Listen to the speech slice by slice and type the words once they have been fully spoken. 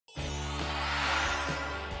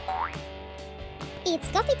It's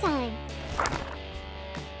coffee time!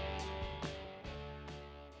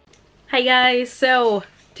 Hi guys, so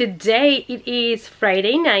today it is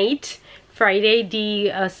Friday night, Friday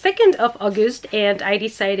the 2nd of August, and I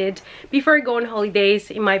decided before I go on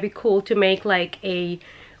holidays it might be cool to make like a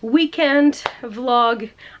weekend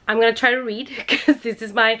vlog. I'm gonna try to read because this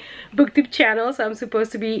is my booktube channel, so I'm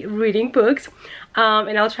supposed to be reading books,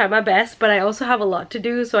 and I'll try my best, but I also have a lot to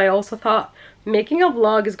do, so I also thought making a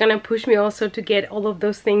vlog is gonna push me also to get all of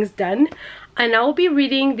those things done. And I'll be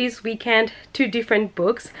reading this weekend 2 different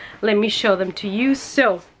books. Let me show them to you.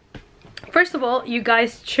 So first of all, you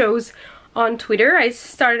guys chose on Twitter. I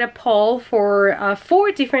started a poll for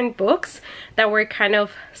 4 different books that were kind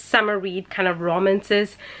of summer read, kind of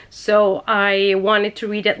romances. So I wanted to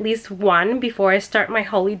read at least one before I start my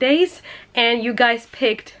holidays, and you guys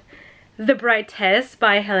picked The Bright Test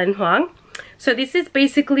by Helen Huang. So this is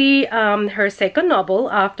basically her second novel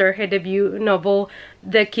after her debut novel,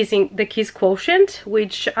 The Kiss Quotient,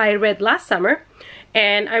 which I read last summer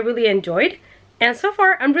and I really enjoyed. And so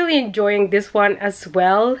far I'm really enjoying this one as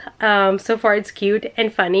well. So far it's cute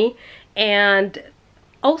and funny, and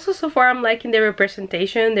also so far I'm liking the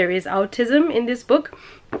representation. There is autism in this book,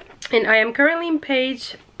 and I am currently in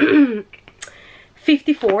page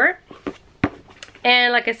 54.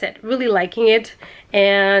 And like I said, really liking it,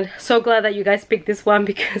 and so glad that you guys picked this one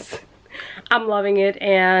because I'm loving it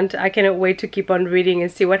and I cannot wait to keep on reading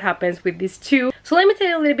and see what happens with these 2. So let me tell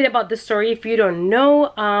you a little bit about the story if you don't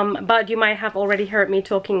know, but you might have already heard me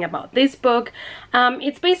talking about this book.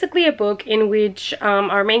 It's basically a book in which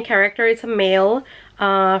our main character is a male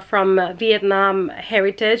from Vietnam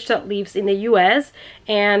heritage that lives in the US,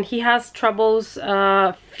 and he has troubles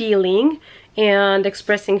feeling and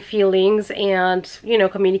expressing feelings and, you know,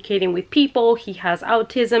 communicating with people. He has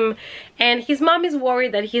autism, and his mom is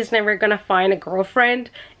worried that he's never gonna find a girlfriend,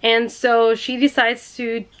 and so she decides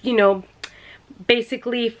to, you know,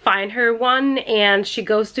 basically find her one, and she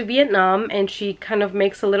goes to Vietnam and she kind of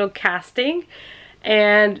makes a little casting,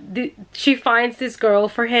 and she finds this girl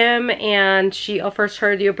for him, and she offers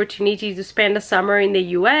her the opportunity to spend the summer in the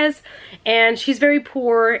US, and she's very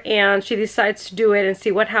poor, and she decides to do it and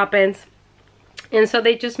see what happens. And so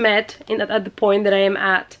they just met at the point that I am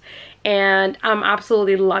at, and I'm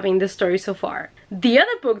absolutely loving the story so far. The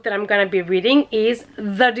other book that I'm gonna be reading is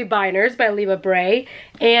The Diviners by Leva Bray,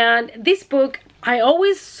 and this book, I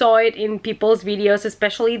always saw it in people's videos,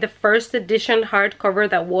 especially the first edition hardcover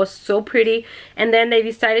that was so pretty, and then they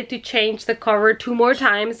decided to change the cover 2 more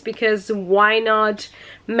times because why not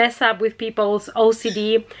mess up with people's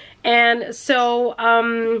OCD. And so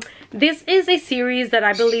this is a series that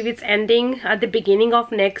I believe it's ending at the beginning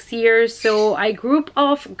of next year, so a group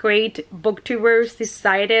of great booktubers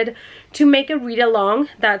decided to make a read-along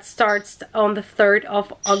that starts on the 3rd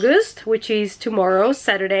of August, which is tomorrow,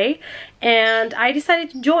 Saturday, and I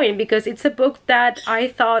decided to join because it's a book that I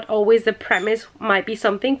thought always the premise might be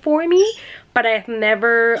something for me, but I've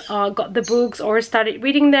never got the books or started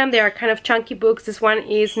reading them. They are kind of chunky books. This one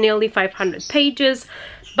is nearly 500 pages.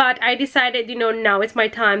 But I decided, you know, now it's my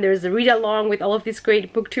time. There's a read-along with all of these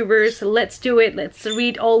great booktubers. Let's do it. Let's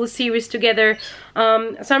read all the series together.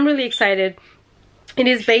 So I'm really excited. It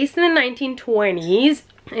is based in the 1920s,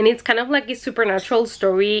 and it's kind of like a supernatural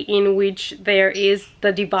story in which there is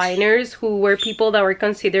the diviners, who were people that were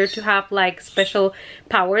considered to have like special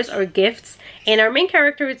powers or gifts. And our main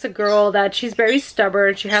character is a girl that she's very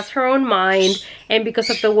stubborn. She has her own mind, and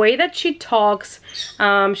because of the way that she talks,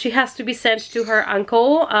 she has to be sent to her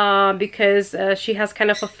uncle because she has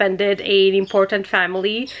kind of offended an important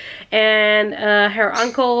family, and her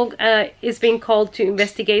uncle is being called to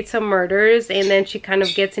investigate some murders, and then she kind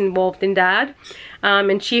of gets involved in that.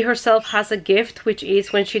 And she herself has a gift, which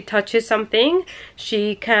is when she touches something,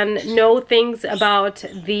 she can know things about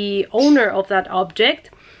the owner of that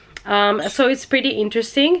object. So it's pretty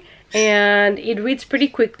interesting, and it reads pretty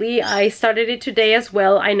quickly. I started it today as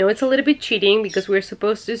well. I know it's a little bit cheating because we're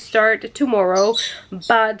supposed to start tomorrow,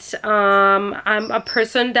 but I'm a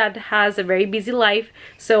person that has a very busy life,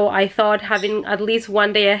 so I thought having at least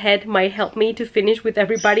one day ahead might help me to finish with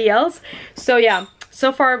everybody else. So yeah,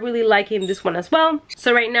 so far I'm really liking this one as well.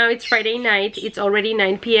 So right now it's Friday night, it's already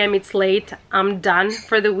 9 p.m, it's late, I'm done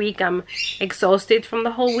for the week, I'm exhausted from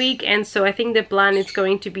the whole week, and so I think the plan is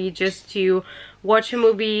going to be just to watch a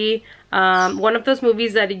movie, one of those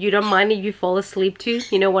movies that you don't mind if you fall asleep to,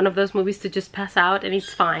 you know, one of those movies to just pass out and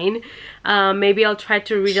it's fine. Maybe I'll try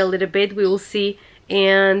to read a little bit, we will see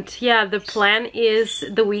And yeah, the plan is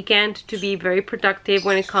the weekend to be very productive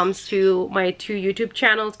when it comes to my 2 YouTube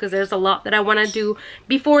channels, because there's a lot that I want to do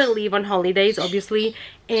before I leave on holidays, obviously,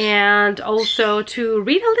 and also to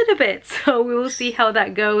read a little bit. So we will see how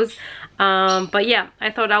that goes. But yeah, I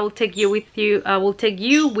thought I will take you with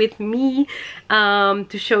me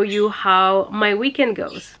to show you how my weekend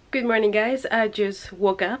goes. Good morning, guys. I just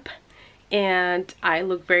woke up and I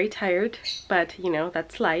look very tired, but you know,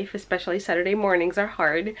 that's life, especially Saturday mornings are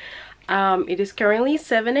hard. It is currently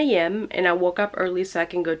 7 a.m. and I woke up early so I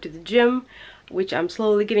can go to the gym, which I'm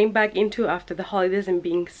slowly getting back into after the holidays and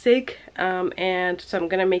being sick. And so I'm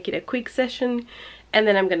gonna make it a quick session, and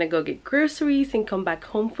then I'm gonna go get groceries and come back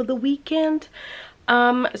home for the weekend.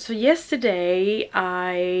 So yesterday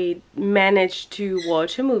I managed to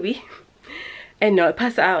watch a movie and not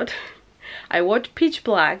pass out. I watched Pitch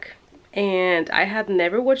Black, and I had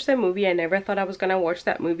never watched that movie. I never thought I was gonna watch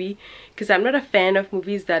that movie because I'm not a fan of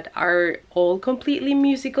movies that are all completely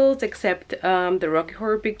musicals, except the Rocky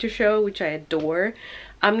Horror Picture Show, which I adore.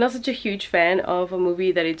 I'm not such a huge fan of a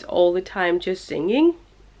movie that it's all the time just singing,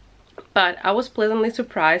 but I was pleasantly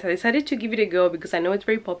surprised. I decided to give it a go because I know it's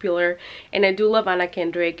very popular and I do love Anna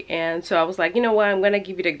Kendrick, and so I was like, you know what, I'm gonna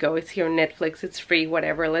give it a go. It's here on Netflix, it's free,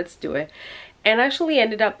 whatever, let's do it. And I actually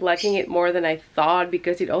ended up liking it more than I thought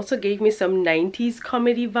because it also gave me some 90s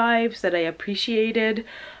comedy vibes that I appreciated,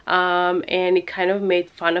 and it kind of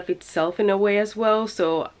made fun of itself in a way as well,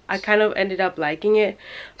 so I kind of ended up liking it.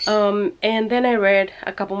 And then I read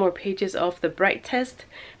a couple more pages of The Bright Test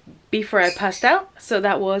before I passed out, so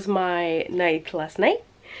that was my night last night.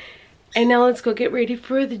 And now let's go get ready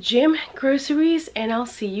for the gym, groceries, and I'll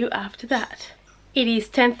see you after that. It is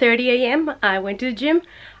 10:30 a.m. I went to the gym,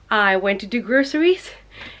 I went to do groceries,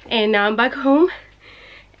 and now I'm back home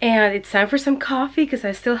and it's time for some coffee because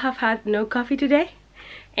I still have had no coffee today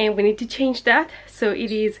and we need to change that. So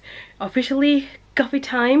it is officially coffee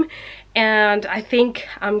time, and I think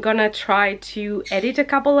I'm gonna try to edit a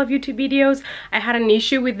couple of YouTube videos. I had an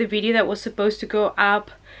issue with the video that was supposed to go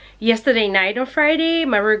up yesterday night on Friday.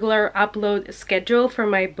 My regular upload schedule for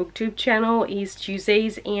my booktube channel is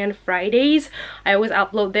Tuesdays and Fridays. I always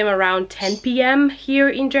upload them around 10 p.m. here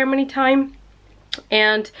in Germany time.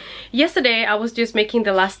 And yesterday I was just making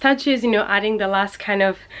the last touches, you know, adding the last kind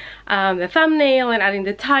of the thumbnail and adding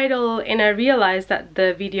the title, and I realized that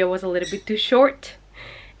the video was a little bit too short.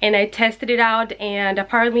 And I tested it out and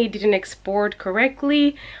apparently it didn't export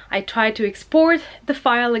correctly. I tried to export the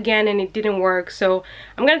file again and it didn't work, so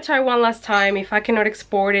I'm gonna try one last time. If I cannot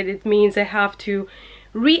export it, it means I have to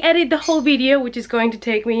re-edit the whole video, which is going to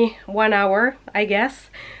take me 1 hour, I guess.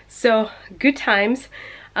 So good times.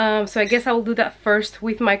 So I guess I will do that first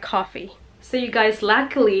with my coffee. So you guys,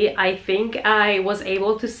 luckily I think I was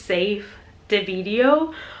able to save the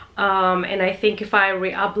video. And I think if I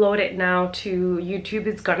re-upload it now to YouTube,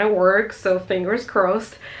 it's gonna work, so fingers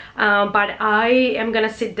crossed. But I am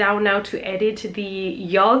gonna sit down now to edit the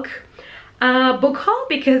Yolk book haul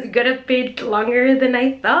because it got a bit longer than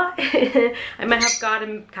I thought. I might have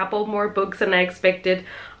gotten a couple more books than I expected.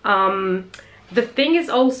 The thing is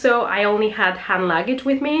also, I only had hand luggage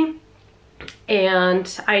with me, and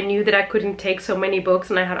I knew that I couldn't take so many books,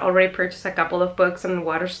 and I had already purchased a couple of books on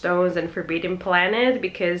Waterstones and Forbidden Planet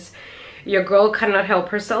because your girl cannot help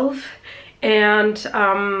herself. And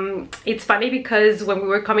it's funny because when we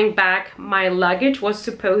were coming back, my luggage was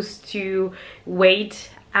supposed to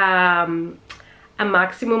weight a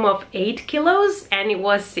maximum of 8 kilos and it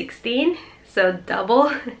was 16, so double.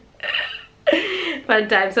 Fun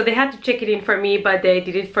time. So they had to check it in for me, but they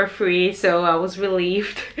did it for free, so I was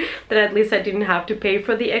relieved that at least I didn't have to pay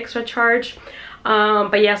for the extra charge.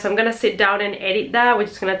 But yeah, so I'm gonna sit down and edit that, which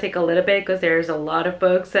is gonna take a little bit because there's a lot of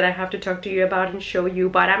books that I have to talk to you about and show you,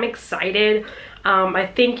 but I'm excited. I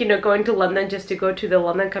think, you know, going to London just to go to the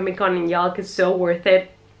London Comic Con in Yolk is so worth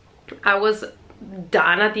it. I was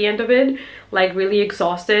done at the end of it, like really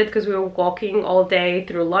exhausted because we were walking all day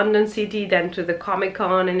through London City, then to the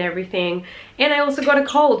Comic-Con and everything. And I also got a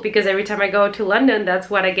cold because every time I go to London, that's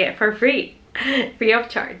what I get for free free of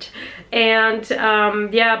charge. And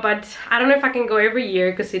yeah, but I don't know if I can go every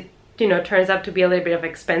year because it, you know, turns out to be a little bit of an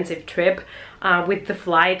expensive trip with the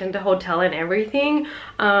flight and the hotel and everything,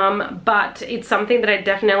 but it's something that I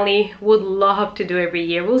definitely would love to do every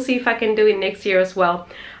year. We'll see if I can do it next year as well.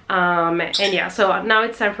 And yeah, so now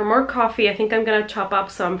it's time for more coffee. I think I'm gonna chop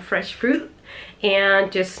up some fresh fruit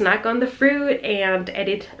and just snack on the fruit and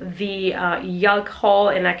edit the Yolk haul,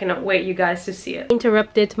 and I cannot wait you guys to see it.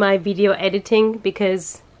 Interrupted my video editing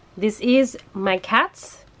because this is my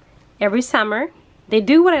cats. Every summer they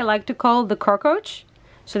do what I like to call the cockroach,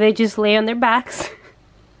 so they just lay on their backs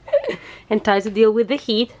and tries to deal with the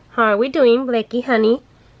heat. How are we doing, Blakey, honey?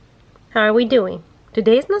 How are we doing?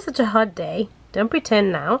 Today is not such a hot day. Don't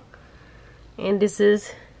pretend now. And this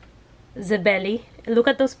is the belly. Look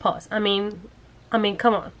at those paws. I mean,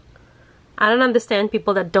 come on. I don't understand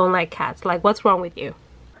people that don't like cats. Like, what's wrong with you?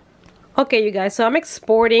 Okay, you guys, so I'm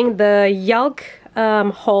exporting the Yelk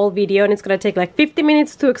haul video, and it's gonna take like 50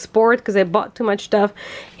 minutes to export because I bought too much stuff.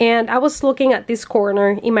 And I was looking at this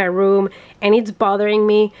corner in my room and it's bothering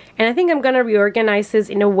me, and I think I'm gonna reorganize this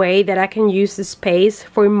in a way that I can use the space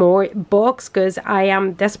for more books, because I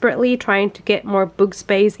am desperately trying to get more book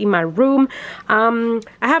space in my room. I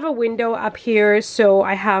have a window up here, so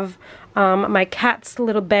I have my cat's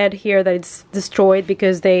little bed here that's destroyed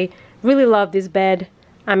because they really love this bed.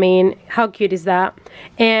 I mean, how cute is that?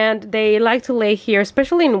 And they like to lay here,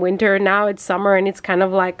 especially in winter. Now it's summer and it's kind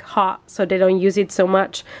of like hot, so they don't use it so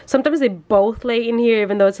much. Sometimes they both lay in here,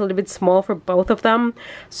 even though it's a little bit small for both of them.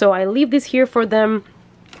 So I leave this here for them.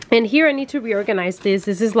 And here I need to reorganize this.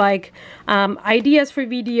 This is like ideas for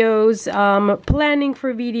videos, planning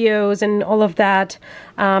for videos and all of that.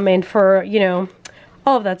 And for, you know,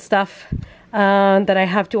 all of that stuff. That I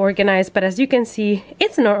have to organize, but as you can see,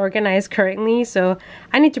 it's not organized currently, so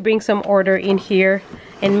I need to bring some order in here,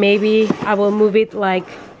 and maybe I will move it like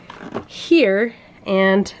here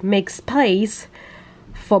and make space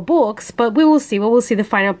for books, but we will see. We will see the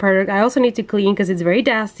final product. I also need to clean because it's very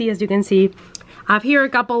dusty, as you can see. I have here a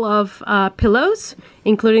couple of pillows,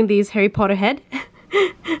 including this Harry Potter head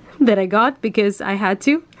that I got because I had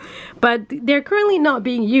to, but they're currently not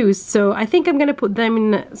being used, so I think I'm gonna put them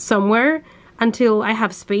in somewhere until I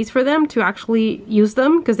have space for them to actually use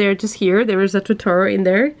them, because they're just here. There is a tutorial in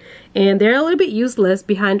there, and they're a little bit useless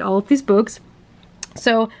behind all of these books.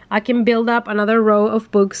 So I can build up another row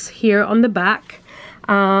of books here on the back.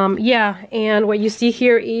 Yeah, and what you see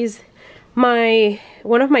here is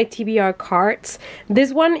one of my TBR cards.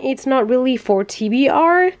 This one, it's not really for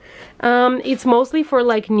TBR. It's mostly for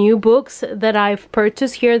like new books that I've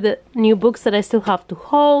purchased here, the new books that I still have to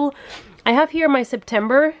haul. I have here my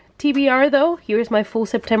September TBR though. Here's my full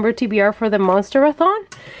September TBR for the Monsterathon.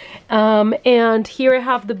 And here I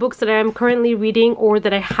have the books that I'm currently reading or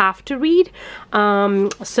that I have to read.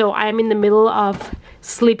 So I'm in the middle of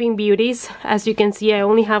Sleeping Beauties. As you can see, I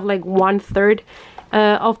only have like 1/3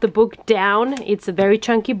 of the book down. It's a very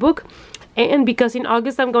chunky book. And because in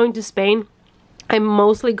August I'm going to Spain, I'm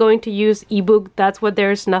mostly going to use ebook. That's what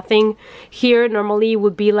there's nothing here. Normally it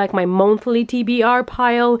would be like my monthly TBR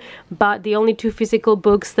pile, but the only 2 physical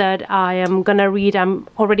books that I am gonna read, I'm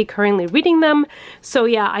already currently reading them. So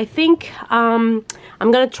yeah, I think I'm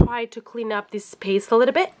gonna try to clean up this space a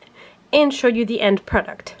little bit and show you the end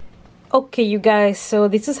product. Okay, you guys, so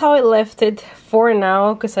this is how I left it for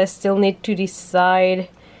now, because I still need to decide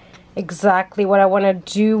exactly what I want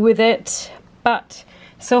to do with it. But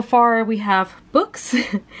so far we have books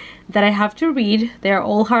that I have to read. They're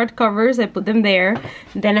all hardcovers. I put them there.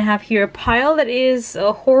 Then I have here a pile that is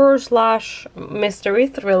horror / mystery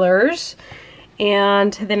thrillers.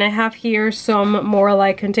 And then I have here some more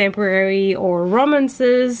like contemporary or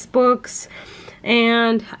romances books.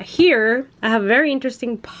 And here I have a very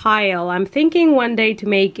interesting pile. I'm thinking one day to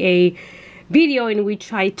make a video in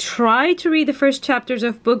which I try to read the first chapters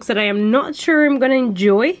of books that I am not sure I'm gonna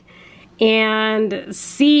enjoy, and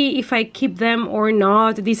see if I keep them or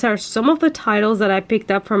not. These are some of the titles that I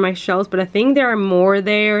picked up from my shelves, but I think there are more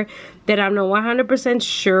there that I'm not 100%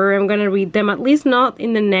 sure I'm gonna read them, at least not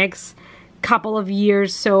in the next couple of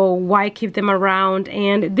years, so why keep them around?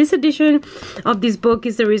 And this edition of this book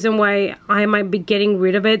is the reason why I might be getting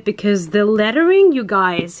rid of it, because the lettering, you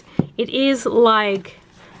guys, it is like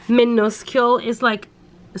minuscule. It's like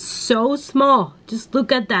so small. Just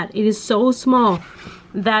look at that. It is so small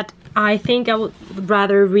that I think I would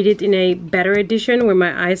rather read it in a better edition where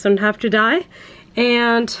my eyes don't have to die.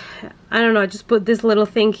 And I don't know, I just put this little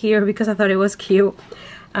thing here because I thought it was cute.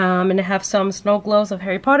 And I have some snow globes of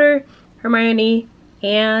Harry Potter, Hermione,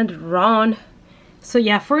 and Ron. So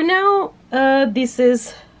yeah, for now, this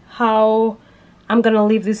is how I'm gonna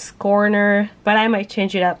leave this corner, but I might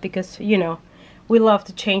change it up because, you know, we love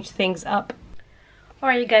to change things up.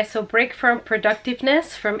 Alright you guys, so break from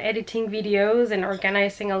productiveness, from editing videos and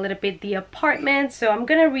organizing a little bit the apartment. So I'm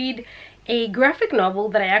gonna read a graphic novel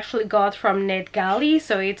that I actually got from NetGalley,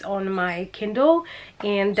 so it's on my Kindle,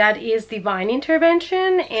 and that is Divine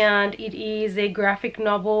Intervention, and it is a graphic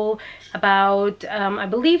novel about I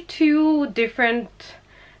believe 2 different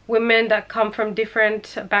women that come from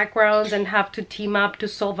different backgrounds and have to team up to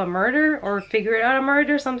solve a murder or figure out a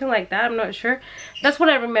murder, something like that. I'm not sure. That's what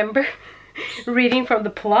I remember reading from the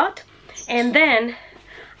plot. And then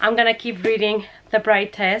I'm gonna keep reading The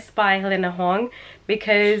Bride Test by Readathon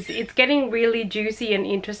because it's getting really juicy and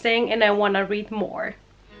interesting and I want to read more.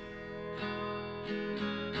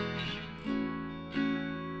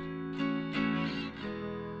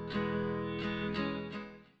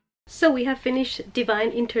 So we have finished Divine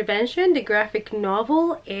Intervention, the graphic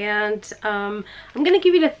novel, and I'm gonna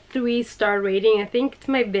give it a 3-star rating. I think it's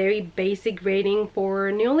my very basic rating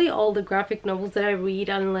for nearly all the graphic novels that I read,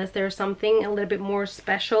 unless there's something a little bit more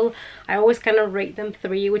special. I always kind of rate them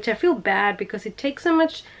 3, which I feel bad because it takes so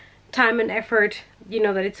much time and effort, you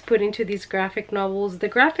know, that it's put into these graphic novels. The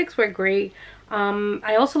graphics were great.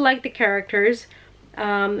 I also like the characters.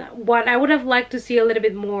 What I would have liked to see a little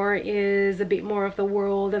bit more is a bit more of the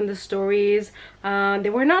world and the stories.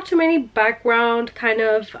 There were not too many background kind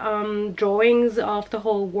of drawings of the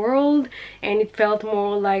whole world, and it felt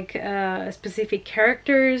more like specific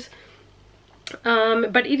characters.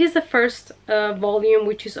 But it is the first volume,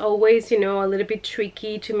 which is always, you know, a little bit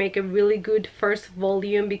tricky to make a really good first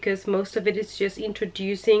volume because most of it is just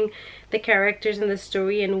introducing the characters in the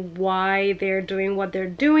story and why they're doing what they're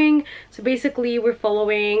doing. So basically we're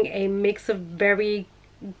following a mix of very,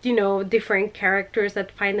 you know, different characters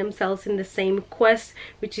that find themselves in the same quest,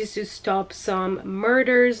 which is to stop some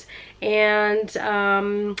murders. And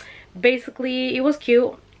basically it was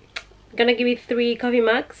cute. Gonna give it 3 coffee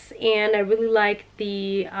mugs, and I really like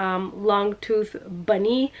the long tooth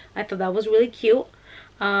bunny. I thought that was really cute.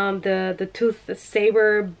 The tooth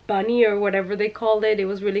saber bunny or whatever they called it, it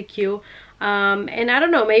was really cute. And I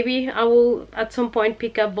don't know, maybe I will at some point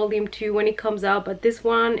pick up volume 2 when it comes out, but this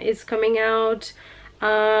one is coming out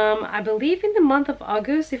I believe in the month of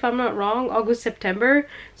August, if I'm not wrong, August, September.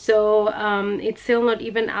 So it's still not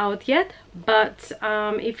even out yet, but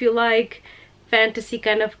if you like fantasy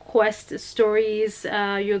kind of quest stories,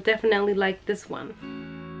 you'll definitely like this one.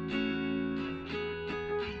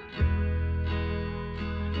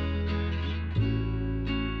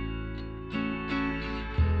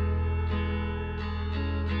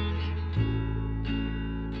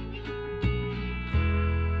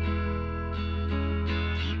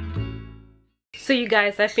 So you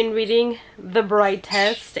guys, I've been reading The Bride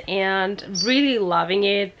Test and really loving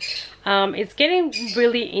it. It's getting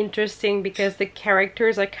really interesting because the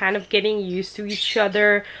characters are kind of getting used to each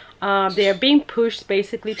other. They are being pushed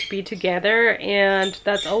basically to be together, and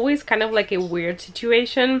that's always kind of like a weird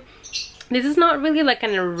situation. This is not really like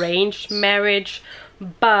an arranged marriage,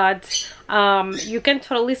 but you can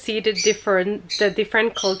totally see the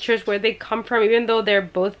different cultures where they come from, even though they're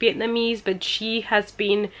both Vietnamese. But she has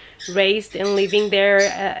been raised and living there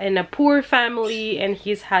in a poor family, and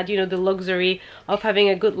he's had, you know, the luxury of having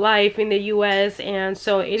a good life in the US, and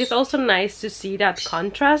so it is also nice to see that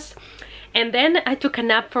contrast. And then I took a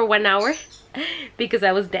nap for 1 hour because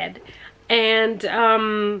I was dead, and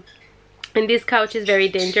this couch is very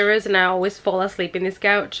dangerous and I always fall asleep in this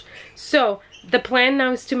couch. So the plan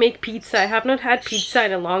now is to make pizza. I have not had pizza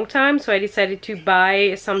in a long time, so I decided to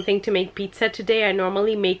buy something to make pizza today. I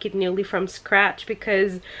normally make it nearly from scratch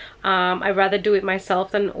because I'd rather do it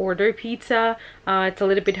myself than order pizza. It's a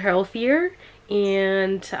little bit healthier.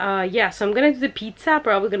 And yeah, so I'm gonna do the pizza.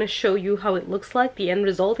 Probably gonna show you how it looks like, the end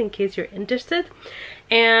result, in case you're interested.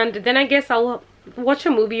 And then I guess I'll watch a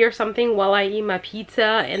movie or something while I eat my pizza,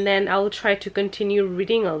 and then I'll try to continue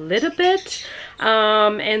reading a little bit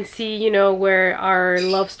and see, you know, where our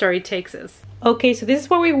love story takes us. Okay, so this is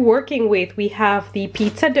what we're working with. We have the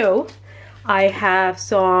pizza dough. I have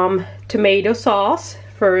some tomato sauce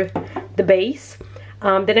for the base.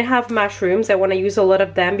 Then I have mushrooms. I want to use a lot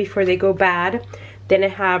of them before they go bad. Then I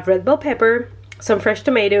have red bell pepper, some fresh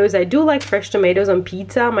tomatoes. I do like fresh tomatoes on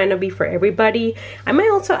pizza. Might not be for everybody. I might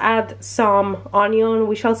also add some onion,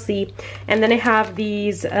 we shall see. And then I have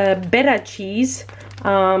these Beta cheese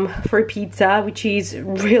for pizza, which is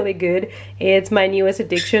really good. It's my newest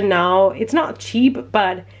addiction now. It's not cheap,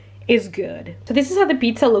 but it's good. So this is how the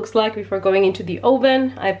pizza looks like before going into the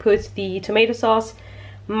oven. I put the tomato sauce,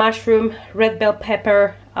 mushroom, red bell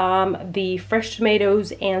pepper, the fresh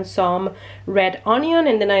tomatoes, and some red onion,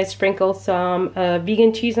 and then I sprinkle some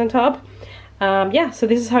vegan cheese on top. Yeah, so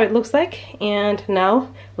this is how it looks like, and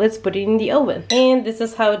now let's put it in the oven. And this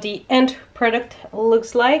is how the end product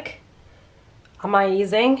looks like.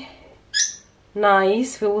 Amazing,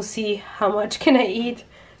 nice. We will see how much can I eat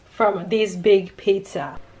from this big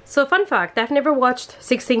pizza. So fun fact, I've never watched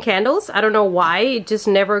 16 Candles. I don't know why, it just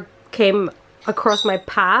never came across my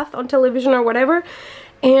path on television or whatever,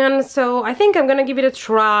 and so I think I'm gonna give it a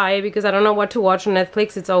try because I don't know what to watch on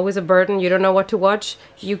Netflix. It's always a burden. You don't know what to watch,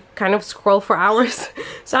 you kind of scroll for hours.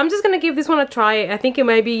 So I'm just gonna give this one a try. I think it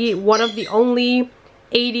might be one of the only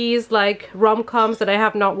 80s like rom-coms that I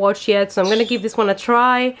have not watched yet, so I'm gonna give this one a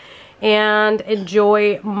try and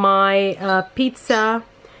enjoy my pizza.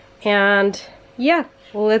 And yeah,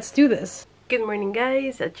 well, let's do this. Good morning,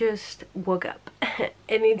 guys. I just woke up and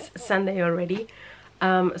it's Sunday already.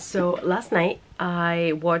 So last night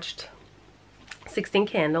I watched 16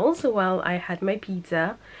 Candles while I had my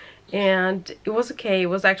pizza, and it was okay. It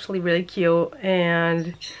was actually really cute,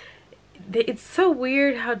 and it's so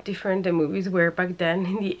weird how different the movies were back then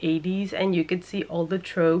in the 80s, and you could see all the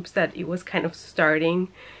tropes that it was kind of starting,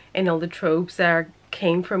 and all the tropes that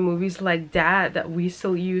came from movies like that we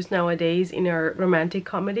still use nowadays in our romantic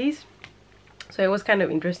comedies. So it was kind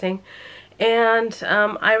of interesting. And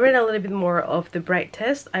I read a little bit more of the Bright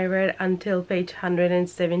Test. I read until page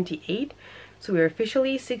 178. So we're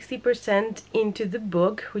officially 60% into the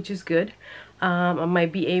book, which is good. I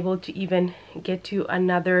might be able to even get to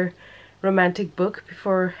another romantic book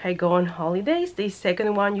before I go on holidays. The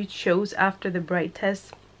second one you chose after the Bright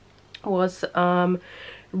Test was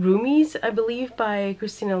Roomies, I believe, by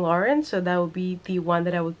Christina Lauren. So that would be the one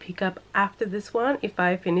that I would pick up after this one if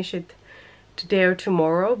I finish it today or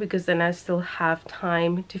tomorrow, because then I still have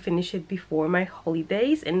time to finish it before my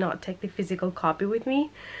holidays and not take the physical copy with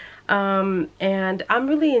me. And I'm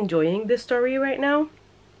really enjoying this story right now.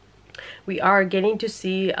 We are getting to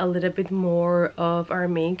see a little bit more of our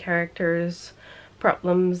main character's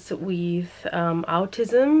problems with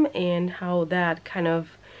autism and how that kind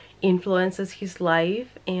of influences his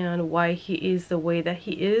life and why he is the way that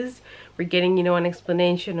he is. We're getting, you know, an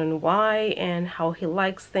explanation on why and how he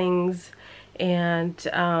likes things, and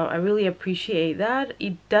I really appreciate that.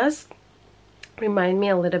 It does remind me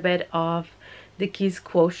a little bit of the Kiss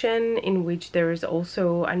Quotient, in which there is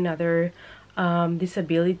also another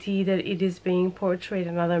disability that it is being portrayed,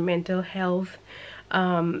 another mental health.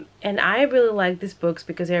 And I really like these books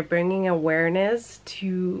because they're bringing awareness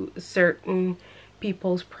to certain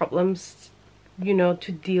people's problems, you know,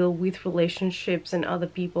 to deal with relationships and other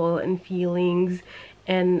people and feelings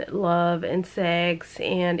and love and sex.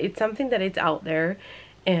 And it's something that it's out there,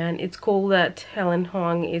 and it's cool that Helen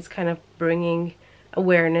Hong is kind of bringing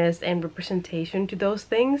awareness and representation to those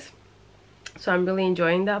things. So I'm really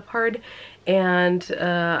enjoying that part, and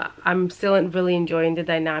I'm still really enjoying the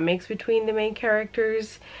dynamics between the main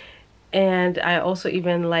characters, and I also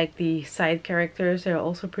even like the side characters. They're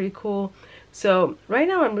also pretty cool. So right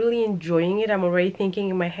now I'm really enjoying it. I'm already thinking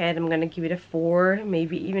in my head I'm gonna give it a 4,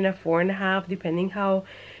 maybe even a 4.5, depending how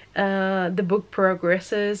the book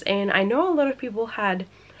progresses. And I know a lot of people had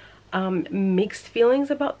mixed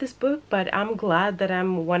feelings about this book, but I'm glad that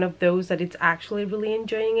I'm one of those that it's actually really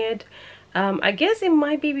enjoying it. I guess it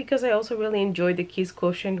might be because I also really enjoyed the Kiss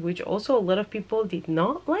Quotient, which also a lot of people did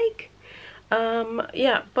not like.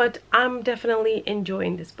 Yeah, but I'm definitely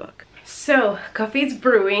enjoying this book. So coffee is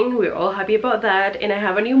brewing, we're all happy about that, and I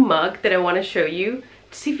have a new mug that I want to show you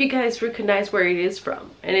to see if you guys recognize where it is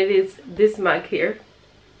from. And it is this mug here.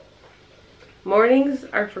 Mornings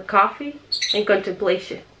are for coffee and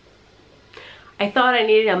contemplation. I thought I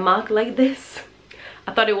needed a mug like this.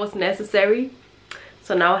 I thought it was necessary,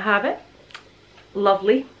 so now I have it.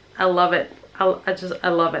 Lovely. I love it. I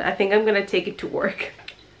love it. I think I'm gonna take it to work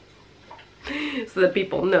so that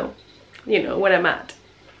people know, you know, when I'm at.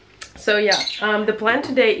 So yeah, the plan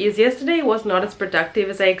today is, yesterday was not as productive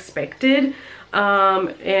as I expected, and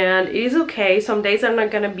it is okay. Some days I'm not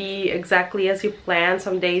gonna be exactly as you plan.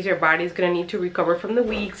 Some days your body's gonna need to recover from the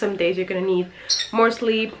week. Some days you're gonna need more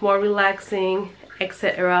sleep, more relaxing,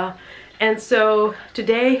 etc. And so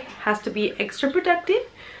today has to be extra productive,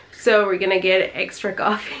 so we're gonna get extra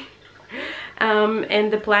coffee.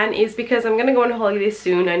 And the plan is, because I'm gonna go on holiday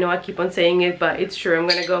soon, I know I keep on saying it, but it's true, I'm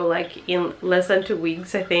gonna go like in less than 2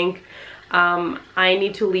 weeks, I think. I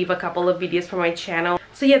need to leave a couple of videos for my channel.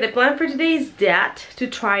 So yeah, the plan for today is that, to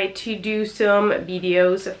try to do some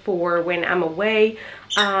videos for when I'm away.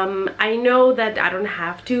 I know that I don't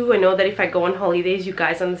have to. I know that if I go on holidays, you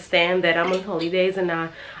guys understand that I'm on holidays and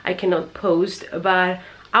I cannot post, but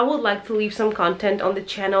I would like to leave some content on the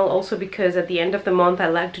channel also, because at the end of the month I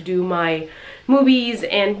like to do my movies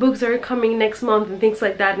and books are coming next month and things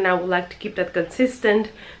like that, and I would like to keep that consistent.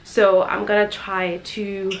 So I'm gonna try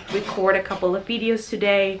to record a couple of videos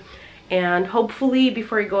today, and hopefully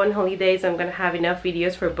before I go on holidays I'm gonna have enough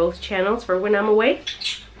videos for both channels for when I'm away.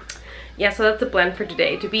 Yeah, so that's the plan for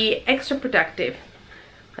today, to be extra productive.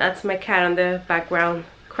 That's my cat on the background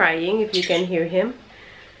crying, if you can hear him.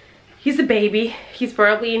 He's a baby. He's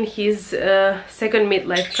probably in his second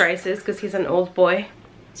midlife crisis because he's an old boy.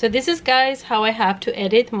 So this is, guys, how I have to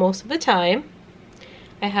edit most of the time.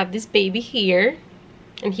 I have this baby here,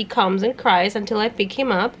 and he comes and cries until I pick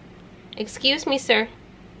him up. Excuse me, sir.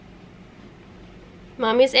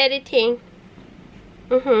 Mommy's editing.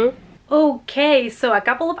 Okay, so a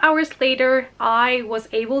couple of hours later, I was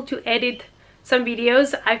able to edit some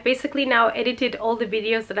videos. I've basically now edited all the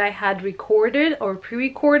videos that I had recorded or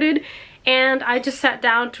pre-recorded, and I just sat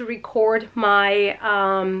down to record my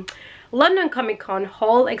London Comic Con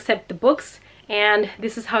haul, except the books. And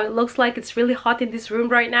this is how it looks like. It's really hot in this room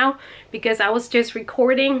right now because I was just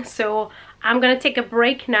recording. So I'm gonna take a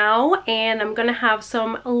break now and I'm gonna have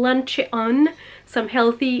some lunch on, some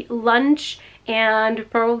healthy lunch, and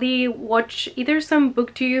probably watch either some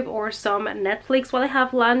booktube or some Netflix while I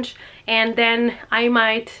have lunch, and then I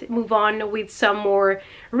might move on with some more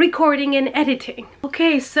recording and editing.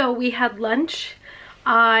 Okay, so we had lunch.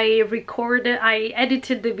 I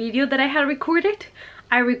edited the video that I had recorded.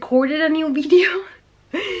 I recorded a new video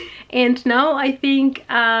and now I think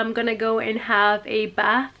I'm gonna go and have a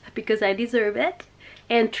bath because I deserve it,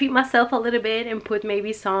 and treat myself a little bit and put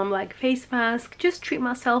maybe some like face mask, just treat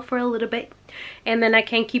myself for a little bit, and then I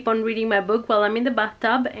can keep on reading my book while I'm in the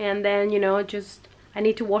bathtub. And then, you know, just I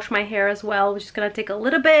need to wash my hair as well, which is gonna take a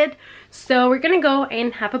little bit. So we're gonna go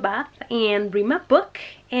and have a bath and read my book,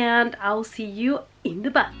 and I'll see you in the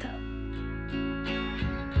bathtub.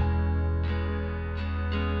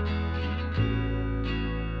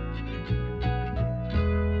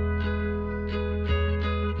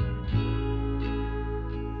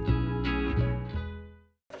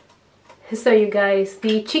 So you guys,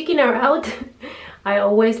 the chicken are out. I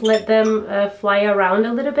always let them fly around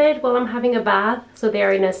a little bit while I'm having a bath, so they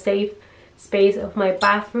are in a safe space of my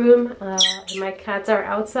bathroom. And my cats are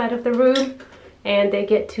outside of the room and they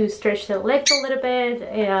get to stretch their legs a little bit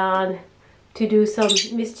and to do some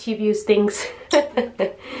mischievous things.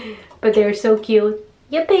 But they're so cute.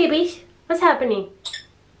 Yeah, babies, what's happening?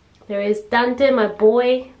 There is Dante, my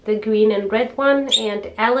boy, the green and red one,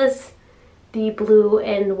 and Alice, the blue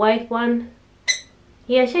and white one.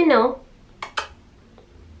 Yes, I know.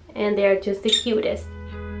 And they're just the cutest.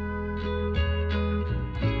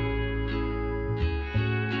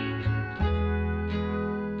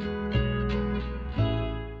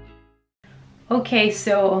 Okay,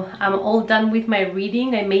 so I'm all done with my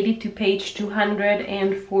reading. I made it to page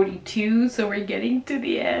 242, so we're getting to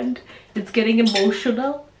the end. It's getting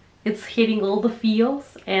emotional. It's hitting all the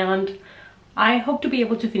feels, and I hope to be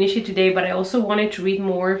able to finish it today, but I also wanted to read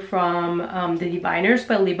more from The Diviners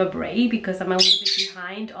by Libba Bray, because I'm a little bit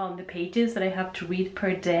behind on the pages that I have to read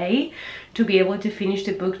per day to be able to finish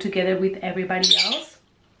the book together with everybody else.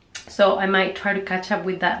 So I might try to catch up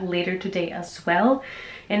with that later today as well.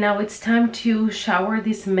 And now it's time to shower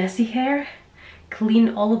this messy hair, clean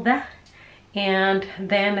all of that, and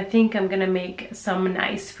then I think I'm gonna make some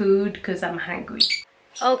nice food because I'm hungry.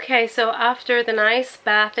 Okay, so after the nice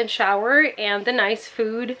bath and shower and the nice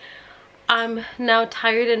food, I'm now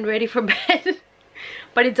tired and ready for bed.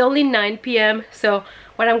 But it's only 9 p.m. so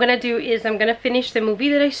what I'm gonna do is I'm gonna finish the movie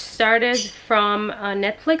that I started from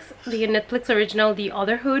Netflix, the Netflix original, The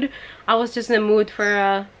Otherhood. I was just in the mood for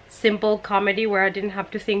a simple comedy where I didn't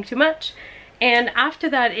have to think too much. And after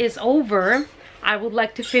that is over, I would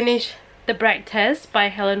like to finish The Bright Test by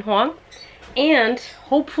Helen Huang, and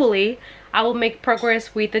hopefully I will make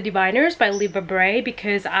progress with The Diviners by Libba Bray,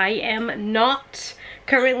 because I am not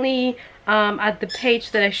currently at the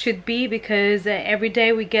page that I should be, because every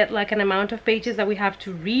day we get like an amount of pages that we have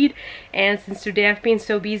to read, and since today I've been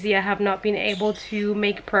so busy I have not been able to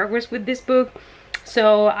make progress with this book.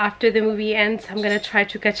 So after the movie ends, I'm gonna try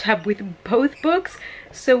to catch up with both books,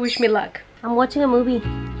 so wish me luck. I'm watching a movie.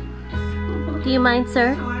 Do you mind,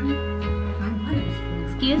 sir?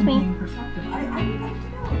 Excuse me.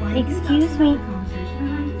 Excuse me.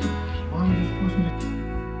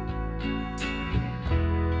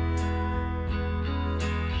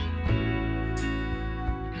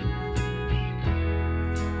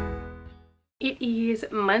 It is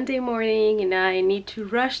Monday morning and I need to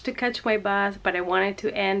rush to catch my bus, but I wanted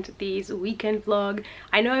to end this weekend vlog.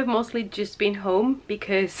 I know I've mostly just been home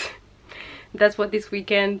because that's what this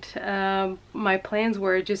weekend my plans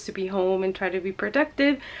were, just to be home and try to be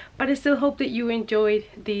productive, but I still hope that you enjoyed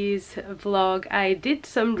this vlog. I did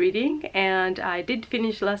some reading and I did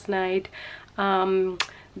finish last night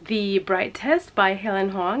The Bright Test by Helen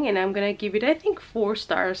Huang, and I'm gonna give it, I think, 4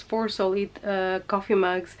 stars, 4 solid coffee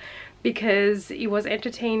mugs, because it was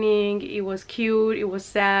entertaining, it was cute, it was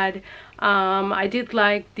sad. I did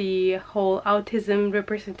like the whole autism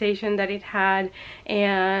representation that it had,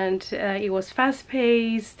 and it was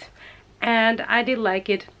fast-paced, and I did like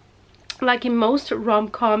it. Like in most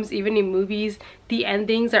rom-coms, even in movies, the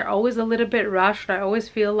endings are always a little bit rushed. I always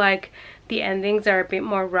feel like the endings are a bit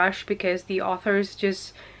more rushed because the authors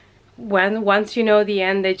just once you know the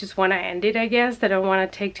end, they just want to end it, I guess. They don't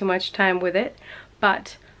want to take too much time with it.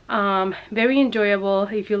 But very enjoyable.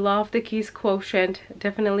 If you love the Kiss Quotient,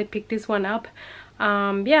 definitely pick this one up.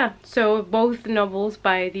 Yeah, so both novels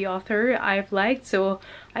by the author I've liked, so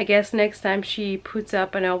I guess next time she puts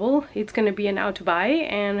up a novel, it's gonna be an out to buy,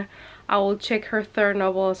 and I will check her third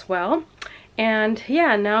novel as well. And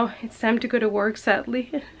yeah, now it's time to go to work,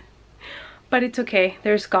 sadly. But it's okay,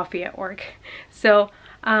 there's coffee at work. So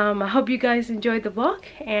I hope you guys enjoyed the vlog,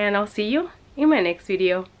 and I'll see you in my next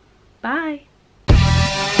video. Bye!